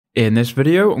In this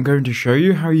video, I'm going to show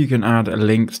you how you can add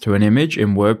links to an image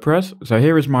in WordPress. So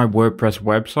here is my WordPress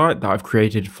website that I've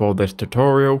created for this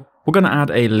tutorial. We're going to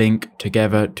add a link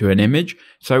together to an image.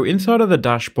 So inside of the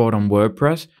dashboard on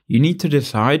WordPress, you need to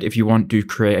decide if you want to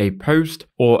create a post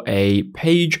or a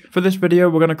page. For this video,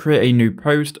 we're going to create a new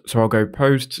post. So I'll go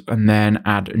posts and then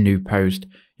add a new post.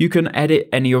 You can edit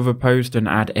any other post and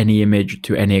add any image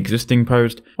to any existing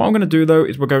post. What I'm going to do though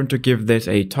is we're going to give this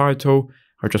a title.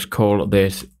 I'll just call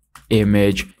this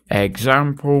image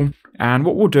example, and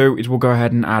what we'll do is we'll go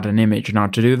ahead and add an image. Now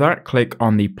to do that, click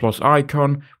on the plus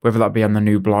icon, whether that be on the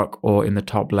new block or in the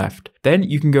top left. Then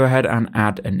you can go ahead and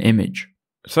add an image.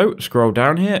 So scroll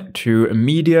down here to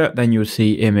media, then you'll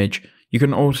see image. You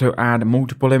can also add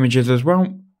multiple images as well.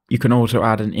 You can also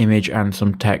add an image and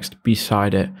some text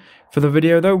beside it. For the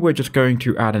video though, we're just going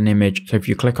to add an image. So if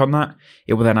you click on that,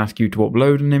 it will then ask you to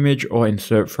upload an image or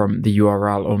insert from the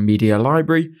URL or media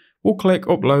library. We'll click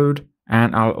upload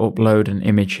and I'll upload an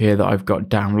image here that I've got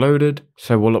downloaded.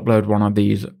 So we'll upload one of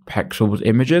these Pexels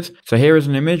images. So here is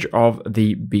an image of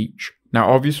the beach.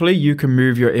 Now obviously you can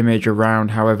move your image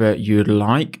around however you'd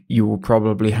like. You will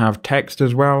probably have text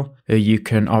as well. You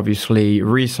can obviously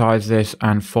resize this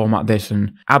and format this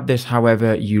and add this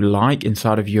however you like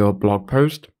inside of your blog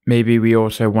post. Maybe we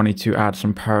also wanted to add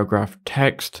some paragraph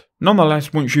text.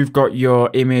 Nonetheless, once you've got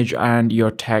your image and your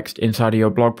text inside of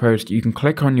your blog post, you can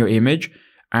click on your image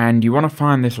and you want to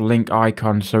find this link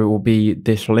icon. So it will be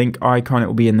this link icon. It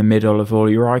will be in the middle of all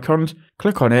your icons.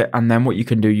 Click on it and then what you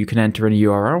can do, you can enter in a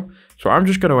URL. So I'm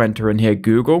just going to enter in here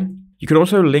Google. You can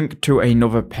also link to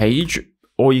another page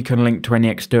or you can link to any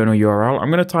external URL. I'm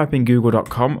going to type in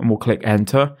google.com and we'll click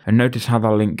enter and notice how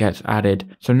that link gets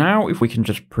added. So now if we can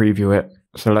just preview it.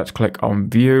 So let's click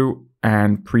on view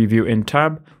and preview in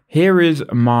tab. Here is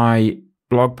my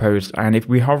blog post, and if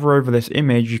we hover over this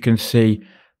image, you can see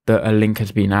that a link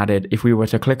has been added. If we were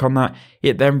to click on that,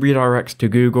 it then redirects to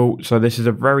Google. So this is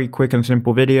a very quick and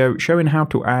simple video showing how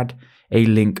to add a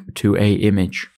link to an image.